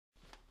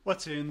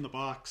What's in the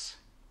box?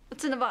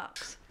 What's in the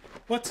box?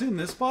 What's in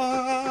this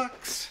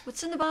box?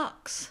 What's in the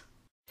box?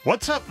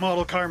 What's up,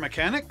 model car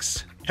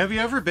mechanics? Have you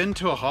ever been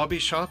to a hobby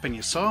shop and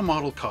you saw a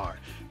model car,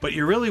 but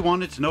you really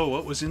wanted to know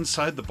what was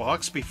inside the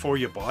box before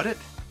you bought it?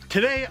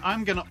 Today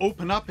I'm going to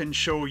open up and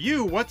show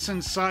you what's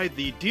inside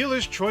the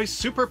Dealer's Choice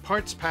Super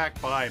Parts Pack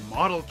by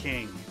Model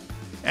King.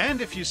 And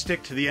if you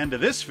stick to the end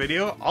of this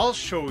video, I'll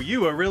show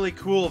you a really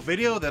cool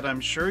video that I'm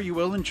sure you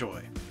will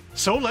enjoy.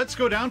 So let's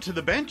go down to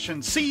the bench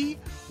and see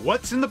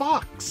what's in the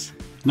box.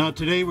 Now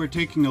today we're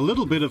taking a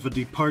little bit of a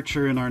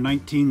departure in our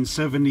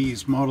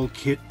 1970s model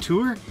kit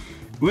tour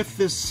with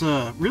this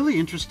really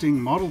interesting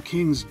Model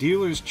King's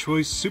Dealer's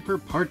Choice Super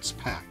Parts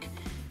Pack.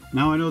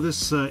 Now I know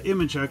this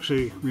image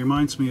actually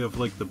reminds me of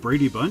like the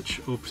Brady Bunch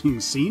opening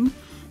scene.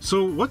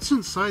 So what's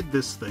inside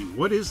this thing?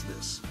 What is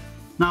this?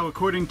 Now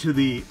according to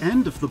the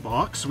end of the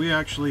box we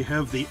actually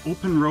have the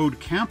Open Road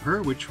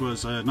Camper, which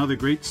was another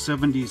great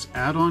 70s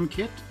add-on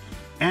kit,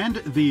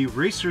 and the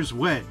Racer's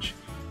Wedge.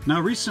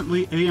 Now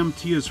recently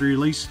AMT has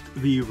released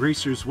the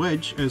Racer's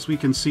Wedge, as we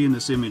can see in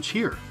this image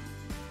here.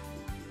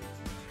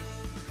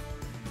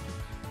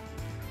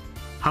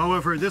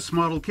 However, this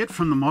model kit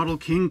from the Model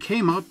King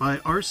came out by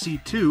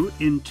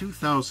RC2 in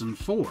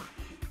 2004.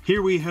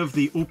 Here we have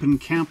the open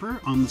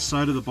camper on the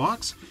side of the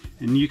box,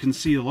 and you can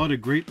see a lot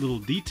of great little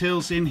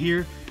details in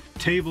here.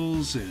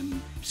 Tables and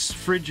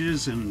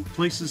fridges and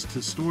places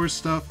to store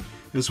stuff,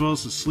 as well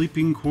as the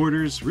sleeping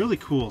quarters. Really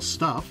cool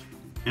stuff.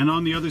 And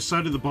on the other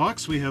side of the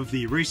box we have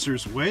the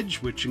Racer's Wedge,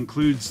 which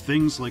includes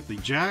things like the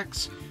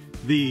jacks,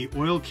 the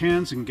oil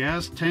cans and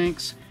gas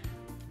tanks,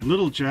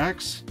 little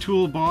jacks,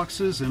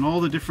 toolboxes, and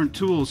all the different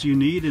tools you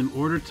need in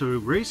order to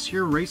race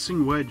your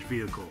racing wedge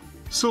vehicle.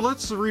 So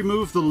let's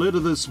remove the lid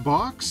of this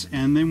box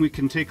and then we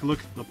can take a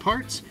look at the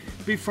parts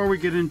before we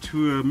get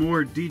into a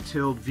more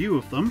detailed view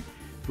of them.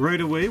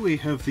 Right away we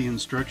have the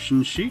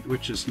instruction sheet,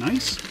 which is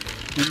nice.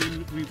 And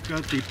then we've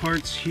got the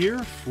parts here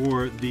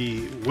for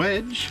the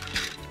wedge.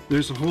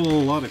 There's a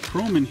whole lot of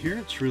chrome in here,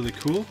 it's really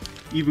cool.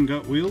 Even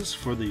got wheels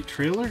for the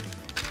trailer,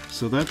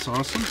 so that's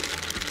awesome.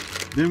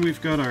 Then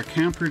we've got our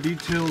camper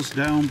details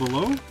down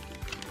below,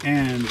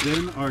 and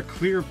then our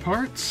clear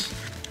parts.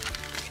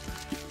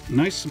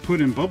 Nice to put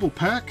in bubble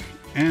pack,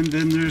 and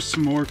then there's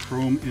some more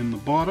chrome in the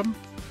bottom.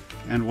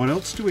 And what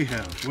else do we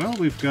have? Well,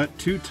 we've got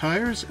 2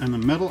 tires and the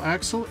metal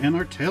axle and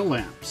our tail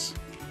lamps.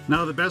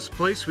 Now the best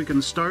place we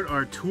can start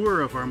our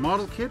tour of our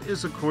model kit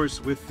is of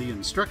course with the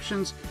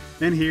instructions,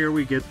 and here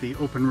we get the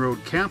Open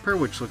Road Camper,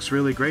 which looks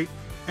really great,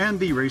 and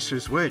the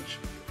Racer's Wedge.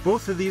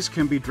 Both of these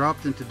can be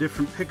dropped into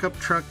different pickup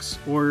trucks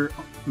or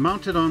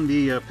mounted on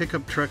the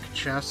pickup truck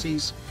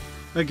chassis.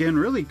 Again,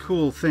 really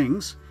cool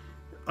things.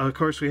 Of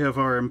course we have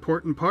our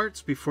important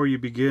parts. Before you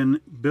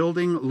begin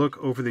building, look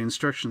over the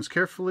instructions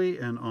carefully,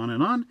 and on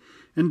and on.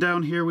 And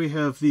down here we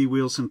have the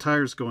wheels and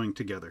tires going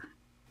together.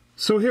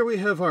 So here we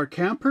have our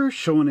camper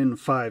shown in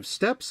 5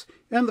 steps,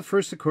 and the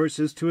first of course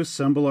is to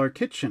assemble our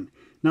kitchen.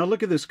 Now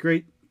look at this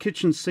great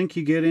kitchen sink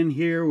you get in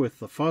here with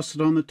the faucet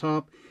on the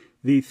top,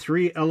 the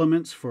 3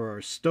 elements for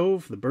our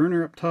stove, the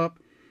burner up top,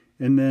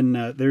 and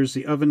then there's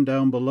the oven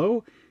down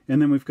below,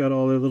 and then we've got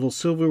all the little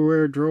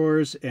silverware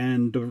drawers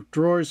and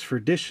drawers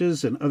for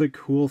dishes and other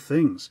cool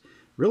things.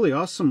 Really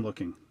awesome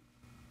looking.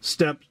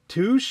 Step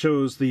 2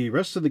 shows the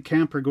rest of the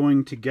camper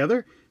going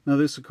together. Now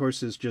this of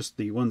course is just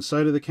the one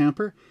side of the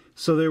camper.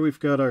 So there we've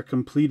got our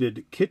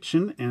completed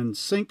kitchen and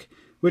sink,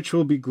 which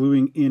we'll be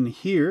gluing in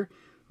here.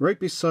 Right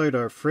beside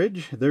our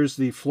fridge, there's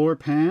the floor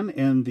pan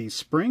and the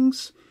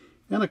springs.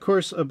 And of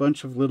course a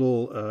bunch of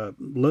little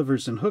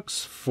levers and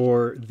hooks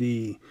for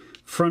the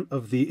front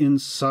of the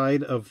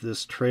inside of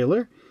this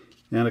trailer.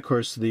 And of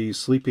course the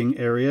sleeping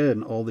area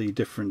and all the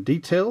different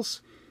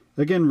details.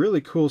 Again,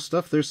 really cool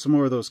stuff. There's some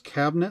more of those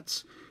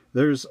cabinets.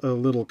 There's a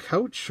little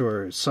couch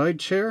or side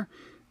chair.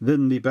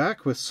 Then the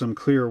back with some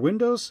clear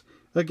windows.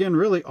 Again,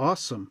 really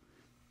awesome.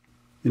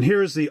 And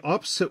here is the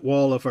opposite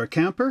wall of our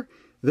camper.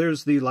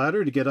 There's the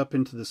ladder to get up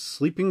into the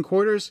sleeping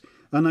quarters.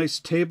 A nice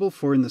table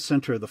for in the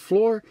center of the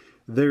floor.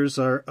 There's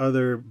our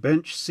other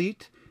bench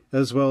seat,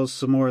 as well as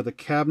some more of the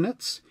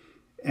cabinets.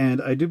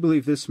 And I do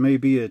believe this may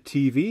be a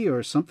TV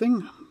or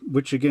something,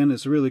 which again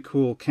is a really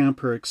cool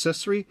camper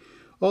accessory.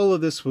 All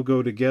of this will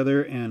go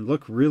together and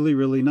look really,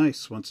 really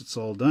nice once it's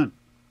all done.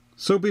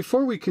 So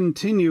before we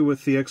continue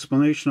with the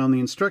explanation on the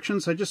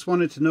instructions, I just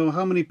wanted to know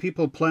how many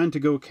people plan to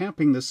go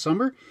camping this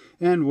summer,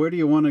 and where do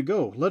you want to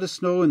go? Let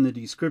us know in the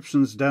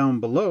descriptions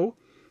down below.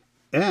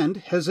 And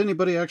has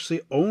anybody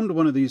actually owned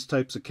one of these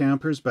types of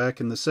campers back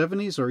in the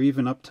 70s or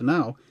even up to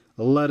now?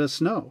 Let us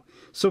know.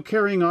 So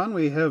carrying on,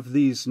 we have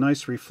these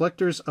nice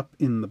reflectors up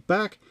in the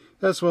back,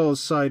 as well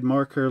as side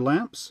marker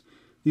lamps.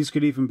 These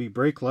could even be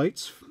brake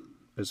lights,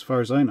 as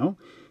far as I know.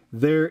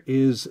 There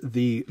is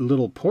the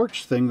little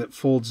porch thing that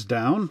folds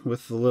down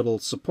with the little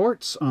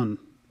supports on,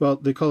 well,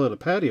 they call it a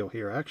patio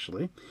here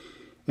actually,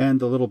 and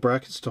the little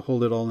brackets to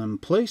hold it all in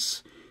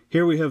place.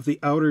 Here we have the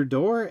outer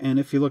door, and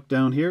if you look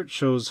down here it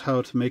shows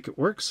how to make it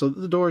work. So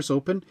the door is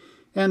open,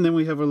 and then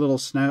we have our little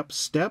snap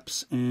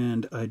steps,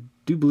 and I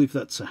do believe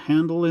that's a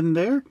handle in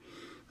there.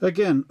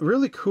 Again,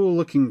 really cool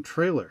looking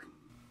trailer.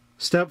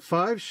 Step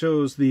 5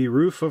 shows the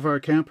roof of our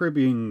camper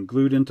being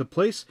glued into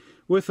place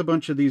with a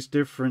bunch of these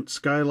different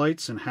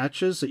skylights and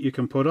hatches that you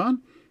can put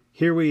on.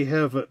 Here we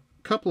have a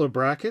couple of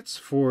brackets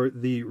for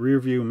the rear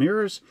view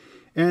mirrors,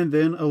 and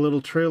then a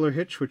little trailer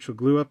hitch which will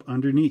glue up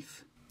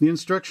underneath. The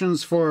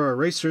instructions for our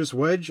racer's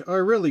wedge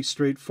are really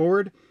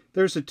straightforward.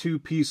 There's a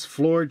 2-piece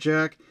floor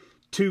jack,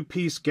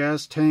 2-piece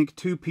gas tank,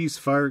 2-piece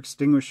fire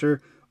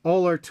extinguisher,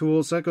 all our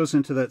tools. That goes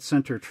into that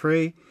center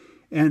tray.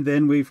 And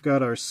then we've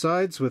got our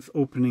sides with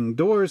opening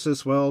doors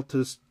as well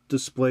to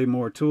display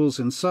more tools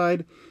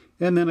inside.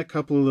 And then a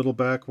couple of little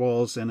back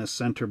walls and a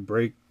center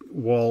brake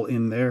wall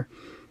in there.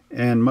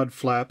 And mud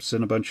flaps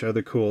and a bunch of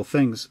other cool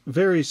things.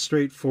 Very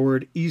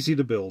straightforward, easy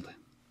to build.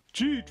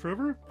 Gee,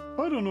 Trevor,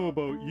 I don't know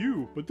about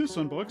you, but this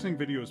unboxing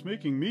video is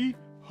making me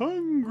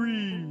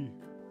hungry.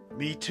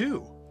 Me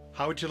too.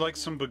 How would you like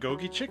some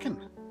bulgogi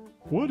chicken?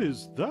 What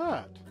is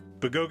that?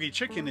 Bulgogi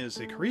chicken is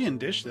a Korean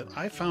dish that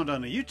I found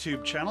on a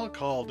YouTube channel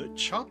called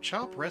Chop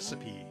Chop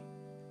Recipe.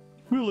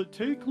 Will it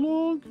take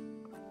long?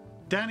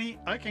 Danny,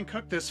 I can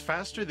cook this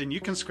faster than you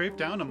can scrape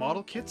down a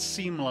model kit's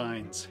seam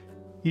lines.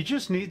 You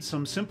just need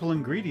some simple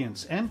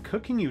ingredients and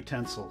cooking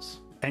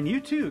utensils. And you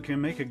too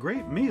can make a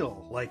great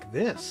meal like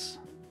this.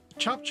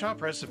 Chop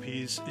Chop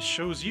Recipes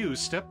shows you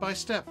step by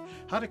step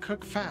how to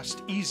cook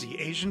fast, easy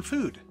Asian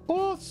food.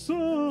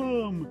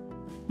 Awesome!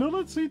 Now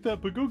let's eat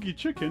that bulgogi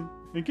chicken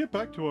and get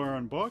back to our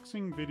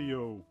unboxing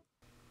video.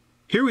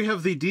 Here we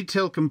have the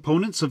detailed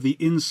components of the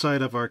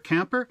inside of our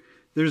camper.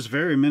 There's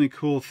very many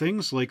cool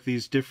things like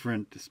these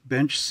different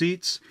bench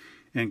seats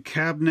and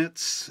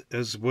cabinets,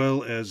 as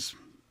well as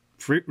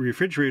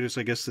refrigerators,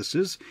 I guess this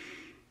is,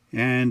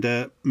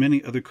 and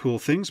many other cool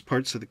things,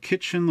 parts of the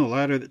kitchen, the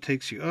ladder that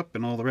takes you up,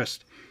 and all the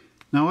rest.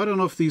 Now, I don't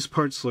know if these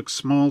parts look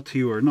small to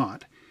you or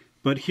not,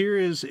 but here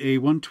is a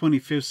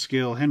 1/25th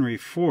scale Henry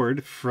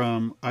Ford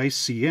from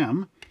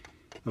ICM,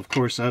 of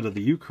course out of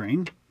the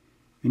Ukraine,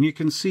 and you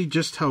can see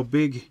just how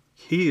big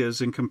he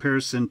is in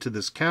comparison to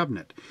this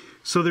cabinet.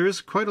 So there is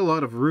quite a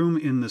lot of room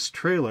in this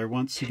trailer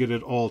once you get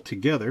it all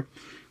together,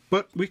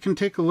 but we can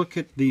take a look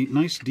at the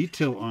nice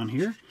detail on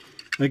here.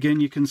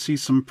 Again, you can see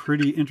some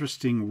pretty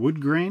interesting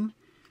wood grain.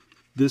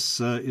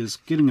 This is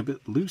getting a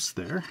bit loose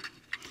there.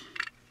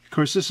 Of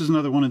course, this is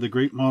another one of the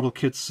great model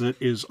kits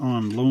that is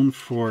on loan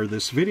for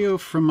this video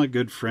from my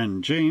good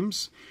friend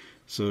James.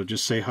 So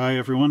just say hi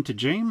everyone to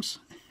James.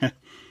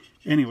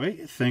 Anyway,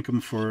 thank him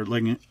for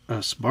letting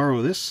us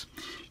borrow this.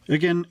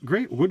 Again,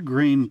 great wood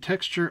grain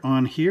texture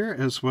on here,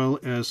 as well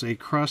as a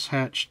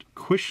cross-hatched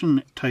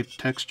cushion type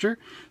texture.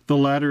 The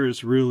ladder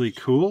is really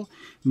cool.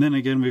 And then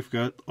again, we've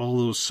got all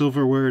those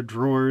silverware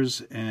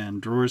drawers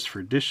and drawers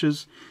for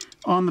dishes.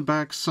 On the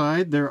back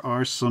side, there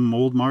are some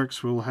mold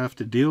marks we'll have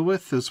to deal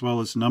with, as well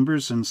as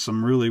numbers and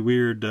some really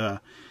weird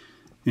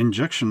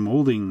injection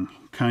molding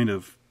kind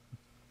of,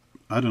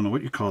 I don't know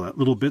what you call that,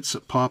 little bits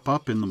that pop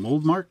up in the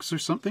mold marks or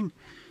something.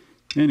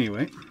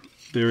 Anyway,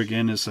 there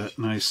again is that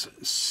nice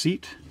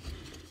seat.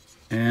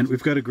 And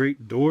we've got a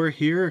great door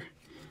here.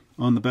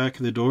 On the back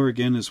of the door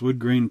again is wood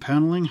grain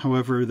paneling.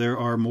 However, there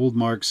are mold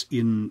marks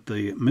in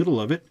the middle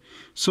of it.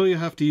 So you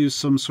have to use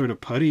some sort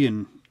of putty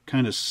and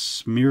kind of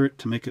smear it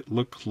to make it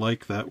look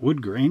like that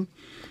wood grain.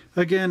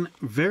 Again,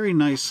 very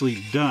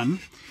nicely done.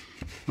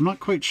 I'm not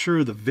quite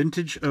sure the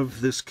vintage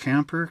of this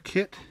camper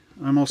kit.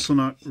 I'm also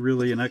not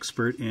really an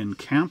expert in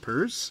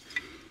campers.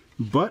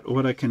 But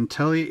what I can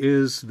tell you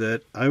is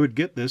that I would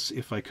get this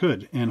if I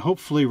could, and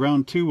hopefully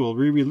round 2 will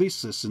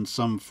re-release this in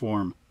some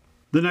form.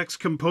 The next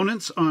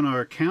components on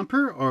our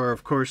camper are,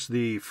 of course,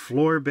 the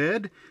floor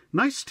bed.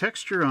 Nice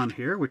texture on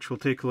here, which we'll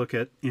take a look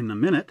at in a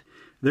minute.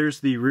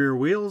 There's the rear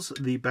wheels,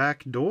 the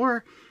back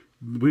door.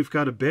 We've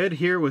got a bed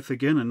here with,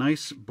 again, a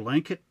nice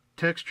blanket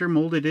texture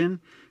molded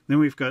in. Then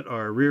we've got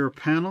our rear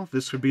panel.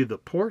 This would be the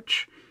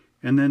porch.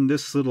 And then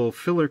this little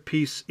filler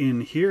piece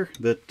in here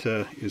that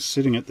is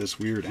sitting at this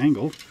weird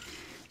angle.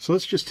 So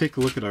let's just take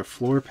a look at our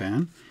floor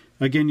pan.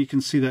 Again, you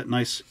can see that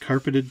nice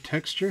carpeted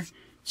texture.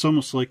 It's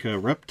almost like a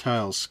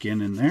reptile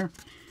skin in there.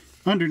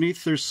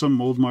 Underneath, there's some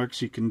mold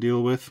marks you can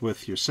deal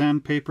with your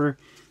sandpaper.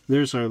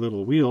 There's our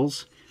little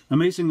wheels.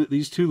 Amazing that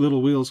these two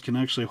little wheels can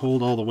actually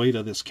hold all the weight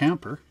of this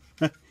camper.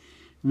 And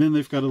then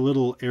they've got a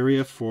little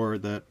area for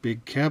that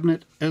big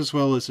cabinet, as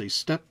well as a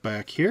step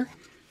back here.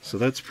 So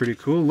that's pretty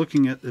cool.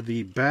 Looking at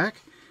the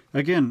back,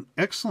 again,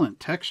 excellent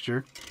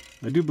texture.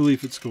 I do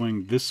believe it's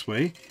going this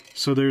way.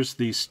 So there's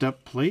the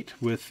step plate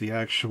with the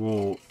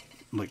actual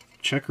like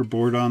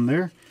checkerboard on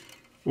there.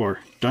 Or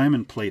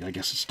diamond plate, I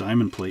guess it's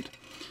diamond plate.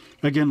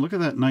 Again, look at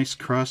that nice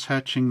cross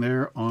hatching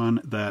there on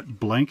that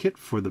blanket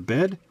for the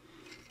bed.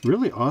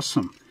 Really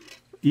awesome.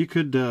 You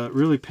could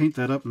really paint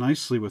that up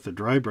nicely with a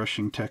dry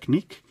brushing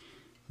technique.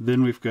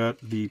 Then we've got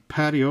the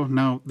patio.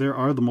 Now, there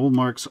are the mold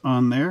marks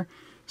on there,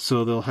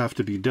 so they'll have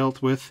to be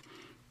dealt with.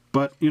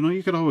 But, you know,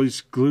 you could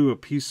always glue a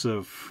piece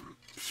of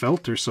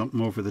felt or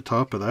something over the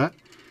top of that,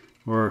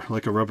 or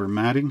like a rubber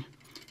matting.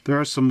 There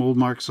are some mold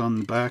marks on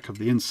the back of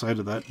the inside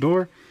of that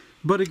door.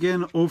 But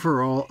again,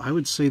 overall, I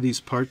would say these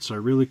parts are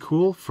really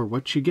cool for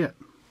what you get.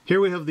 Here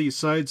we have the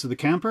sides of the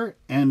camper,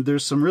 and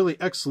there's some really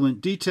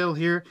excellent detail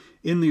here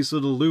in these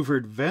little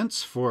louvered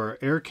vents for our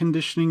air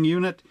conditioning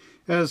unit,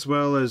 as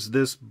well as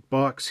this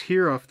box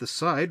here off the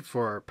side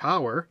for our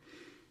power.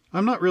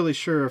 I'm not really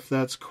sure if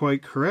that's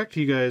quite correct.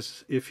 You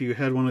guys, if you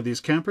had one of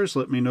these campers,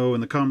 let me know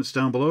in the comments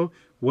down below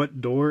what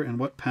door and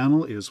what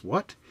panel is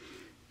what.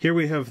 Here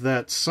we have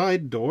that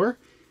side door.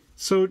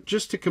 So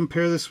just to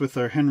compare this with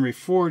our Henry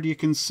Ford, you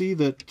can see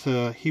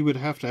that he would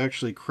have to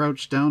actually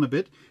crouch down a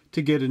bit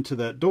to get into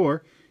that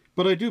door.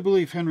 But I do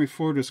believe Henry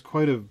Ford is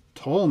quite a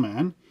tall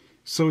man.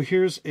 So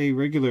here's a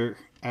regular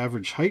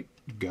average height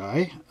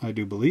guy, I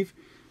do believe.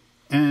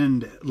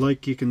 And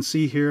like you can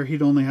see here,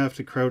 he'd only have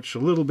to crouch a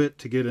little bit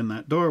to get in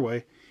that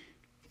doorway.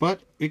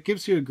 But it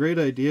gives you a great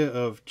idea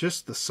of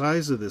just the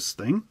size of this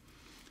thing.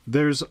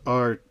 There's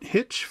our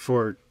hitch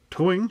for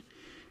towing,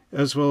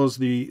 as well as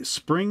the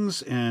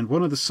springs and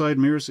one of the side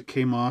mirrors that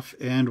came off,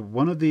 and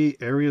one of the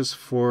areas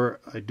for,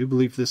 I do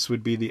believe this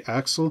would be the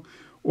axle,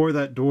 or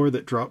that door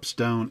that drops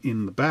down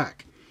in the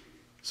back.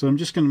 So I'm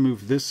just going to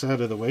move this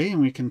out of the way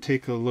and we can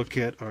take a look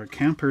at our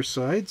camper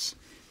sides.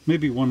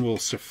 Maybe one will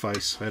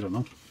suffice, I don't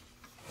know.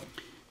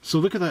 So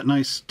look at that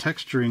nice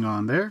texturing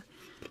on there.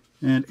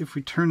 And if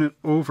we turn it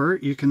over,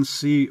 you can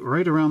see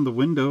right around the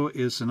window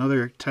is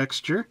another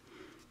texture.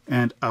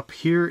 And up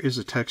here is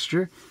a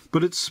texture,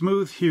 but it's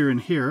smooth here and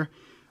here.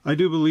 I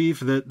do believe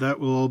that that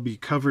will all be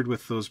covered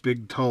with those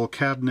big tall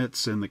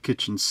cabinets and the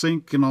kitchen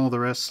sink and all the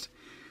rest.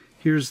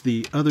 Here's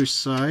the other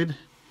side,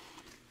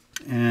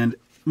 and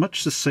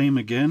much the same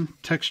again.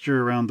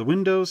 Texture around the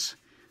windows.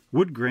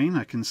 Wood grain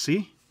I can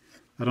see.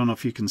 I don't know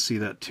if you can see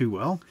that too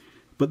well,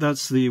 but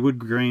that's the wood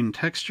grain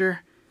texture.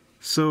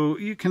 So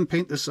you can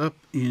paint this up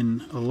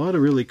in a lot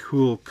of really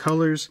cool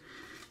colors.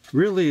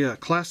 Really a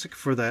classic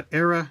for that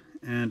era,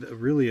 and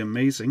really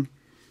amazing.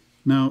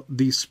 Now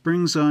the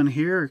springs on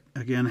here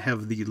again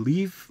have the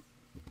leaf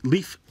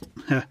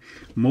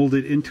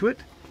molded into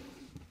it,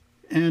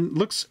 and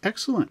looks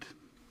excellent.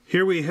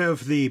 Here we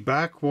have the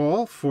back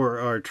wall for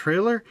our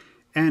trailer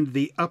and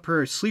the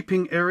upper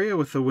sleeping area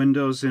with the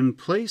windows in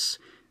place.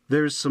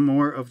 There's some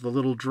more of the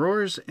little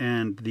drawers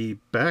and the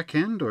back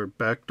end or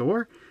back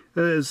door,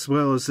 as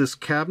well as this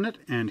cabinet.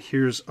 And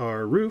here's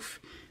our roof.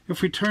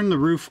 If we turn the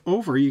roof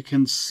over, you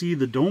can see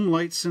the dome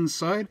lights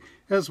inside,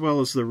 as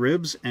well as the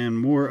ribs and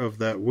more of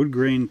that wood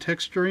grain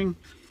texturing.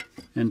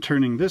 And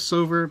turning this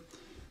over,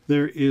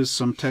 there is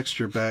some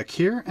texture back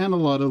here and a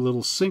lot of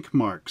little sink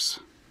marks.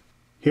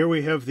 Here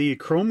we have the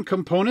chrome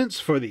components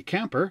for the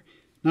camper.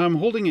 Now I'm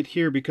holding it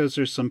here because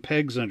there's some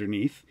pegs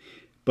underneath.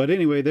 But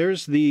anyway,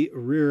 there's the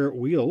rear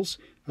wheels.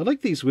 I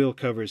like these wheel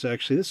covers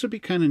actually. This would be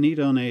kind of neat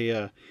on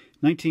a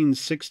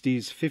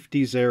 1960s,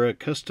 50s era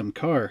custom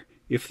car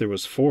if there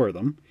was 4 of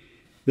them.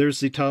 There's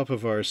the top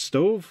of our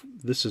stove.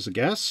 This is a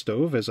gas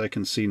stove, as I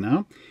can see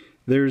now.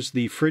 There's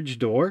the fridge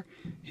door.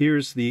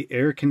 Here's the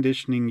air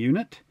conditioning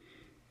unit.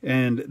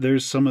 And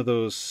there's some of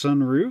those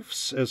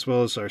sunroofs, as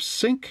well as our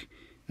sink,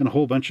 and a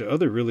whole bunch of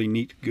other really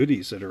neat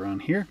goodies that are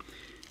on here.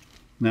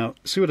 Now,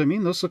 see what I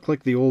mean? Those look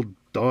like the old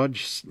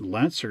Dodge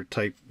Lancer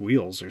type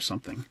wheels or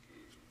something.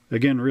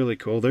 Again, really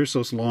cool. There's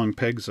those long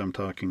pegs I'm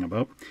talking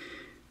about.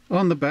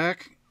 On the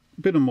back,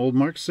 a bit of mold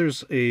marks.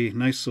 There's a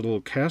nice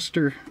little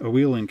caster, a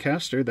wheel and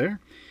caster there.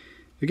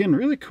 Again,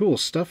 really cool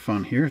stuff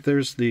on here.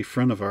 There's the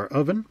front of our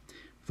oven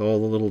with all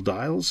the little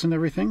dials and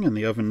everything, and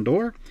the oven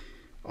door.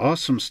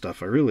 Awesome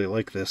stuff. I really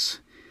like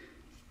this.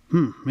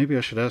 Maybe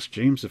I should ask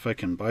James if I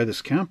can buy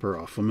this camper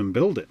off him and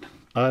build it.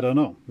 I don't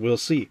know. We'll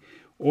see.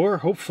 Or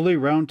hopefully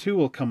round 2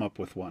 will come up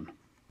with one.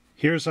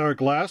 Here's our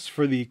glass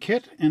for the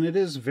kit, and it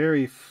is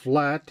very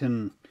flat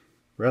and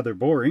rather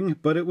boring,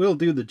 but it will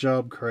do the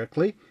job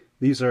correctly.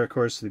 These are, of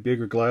course, the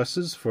bigger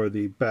glasses for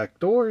the back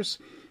doors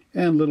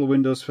and little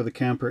windows for the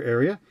camper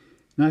area.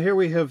 Now here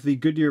we have the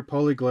Goodyear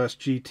Polyglass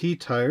GT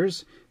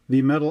tires,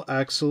 the metal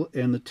axle,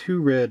 and the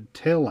 2 red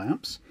tail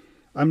lamps.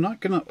 I'm not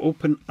going to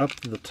open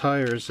up the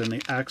tires and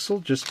the axle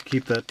just to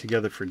keep that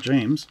together for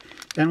James.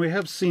 And we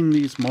have seen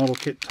these model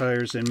kit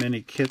tires in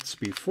many kits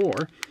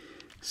before.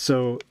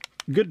 So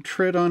good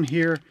tread on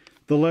here.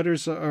 The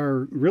letters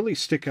are really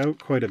stick out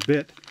quite a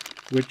bit,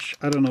 which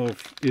I don't know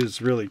if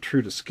is really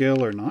true to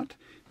scale or not.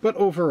 But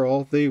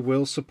overall, they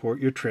will support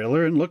your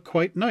trailer and look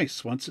quite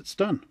nice once it's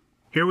done.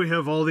 Here we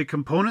have all the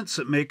components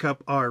that make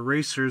up our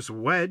racer's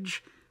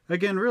wedge.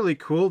 Again, really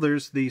cool.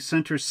 There's the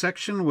center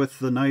section with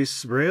the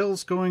nice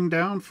rails going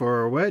down for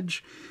our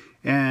wedge.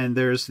 And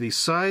there's the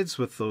sides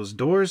with those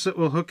doors that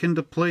will hook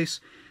into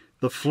place.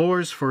 The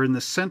floors for in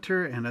the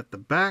center and at the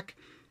back.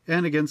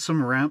 And again,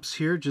 some ramps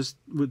here just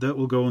that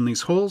will go in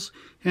these holes.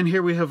 And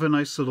here we have a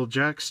nice little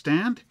jack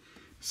stand.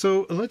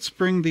 So let's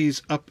bring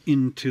these up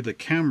into the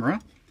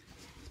camera.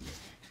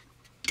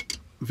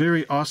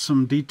 Very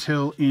awesome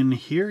detail in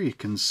here. You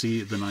can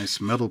see the nice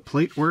metal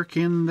plate work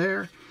in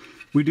there.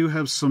 We do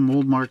have some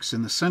mold marks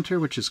in the center,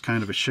 which is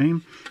kind of a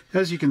shame.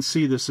 As you can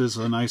see, this is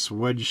a nice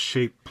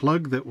wedge-shaped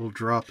plug that will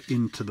drop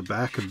into the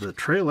back of the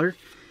trailer.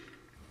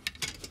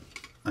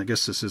 I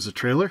guess this is a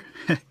trailer.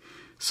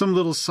 Some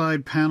little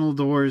side panel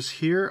doors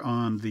here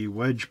on the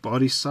wedge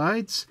body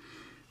sides.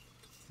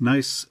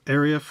 Nice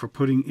area for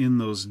putting in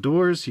those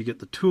doors. You get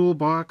the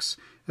toolbox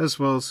as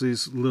well as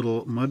these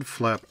little mud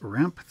flap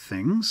ramp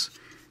things.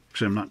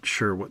 Actually, I'm not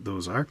sure what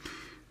those are.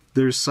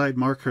 There's side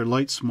marker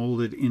lights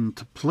molded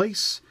into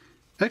place.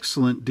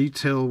 Excellent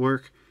detail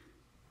work.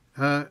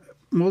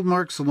 Mold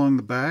marks along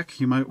the back.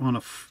 You might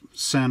want to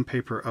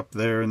sandpaper up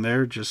there and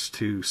there just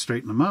to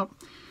straighten them up.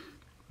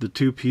 The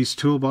two-piece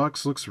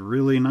toolbox looks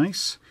really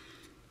nice.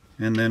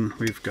 And then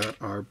we've got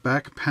our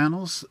back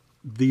panels.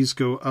 These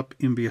go up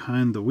in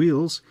behind the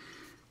wheels.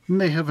 And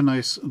they have a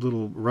nice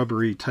little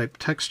rubbery type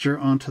texture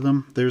onto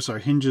them. There's our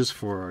hinges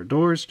for our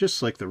doors,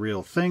 just like the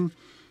real thing.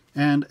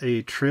 And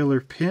a trailer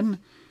pin.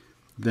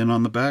 Then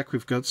on the back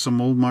we've got some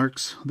mold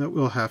marks that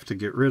we'll have to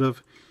get rid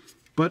of.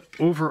 But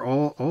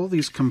overall, all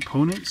these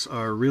components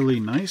are really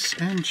nice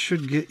and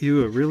should get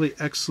you a really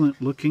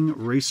excellent looking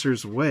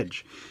racer's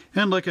wedge.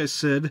 And like I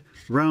said,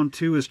 Round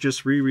 2 has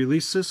just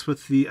re-released this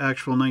with the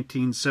actual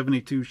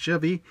 1972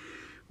 Chevy,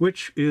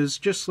 which is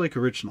just like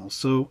original.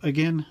 So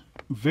again,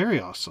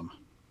 very awesome.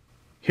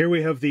 Here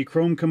we have the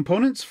chrome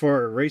components for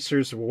our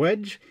racer's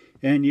wedge,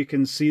 and you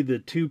can see the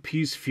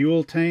two-piece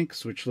fuel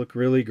tanks, which look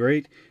really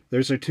great.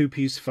 There's our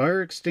two-piece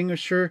fire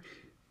extinguisher.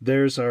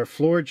 There's our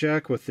floor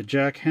jack with the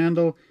jack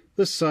handle,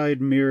 the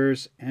side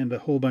mirrors, and a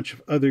whole bunch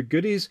of other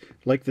goodies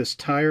like this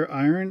tire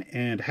iron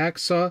and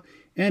hacksaw,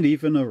 and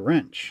even a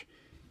wrench.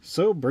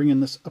 So bringing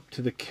this up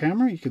to the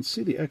camera, you can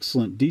see the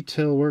excellent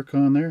detail work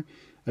on there.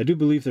 I do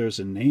believe there's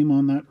a name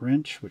on that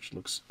wrench, which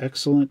looks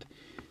excellent.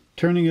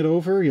 Turning it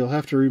over, you'll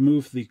have to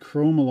remove the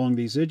chrome along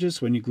these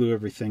edges when you glue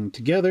everything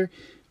together.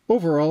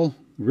 Overall,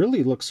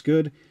 really looks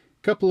good.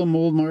 Couple of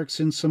mold marks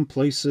in some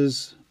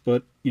places,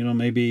 but you know,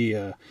 maybe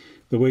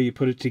the way you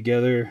put it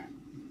together,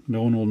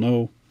 no one will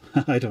know.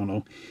 I don't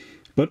know.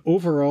 But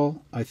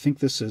overall, I think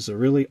this is a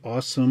really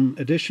awesome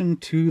addition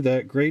to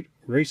that great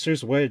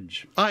racer's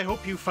wedge. I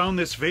hope you found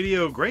this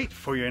video great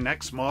for your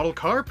next model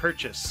car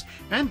purchase.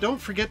 And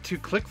don't forget to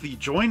click the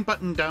join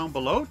button down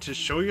below to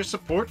show your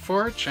support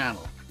for our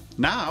channel.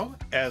 Now,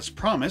 as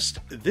promised,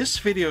 this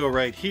video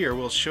right here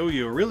will show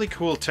you a really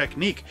cool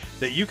technique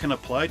that you can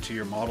apply to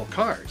your model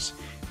cars.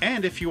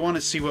 And if you want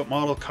to see what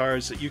model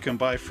cars that you can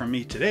buy from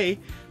me today,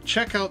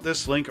 check out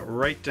this link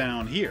right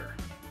down here.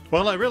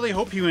 Well, I really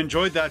hope you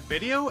enjoyed that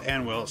video,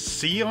 and we'll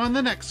see you on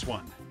the next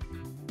one.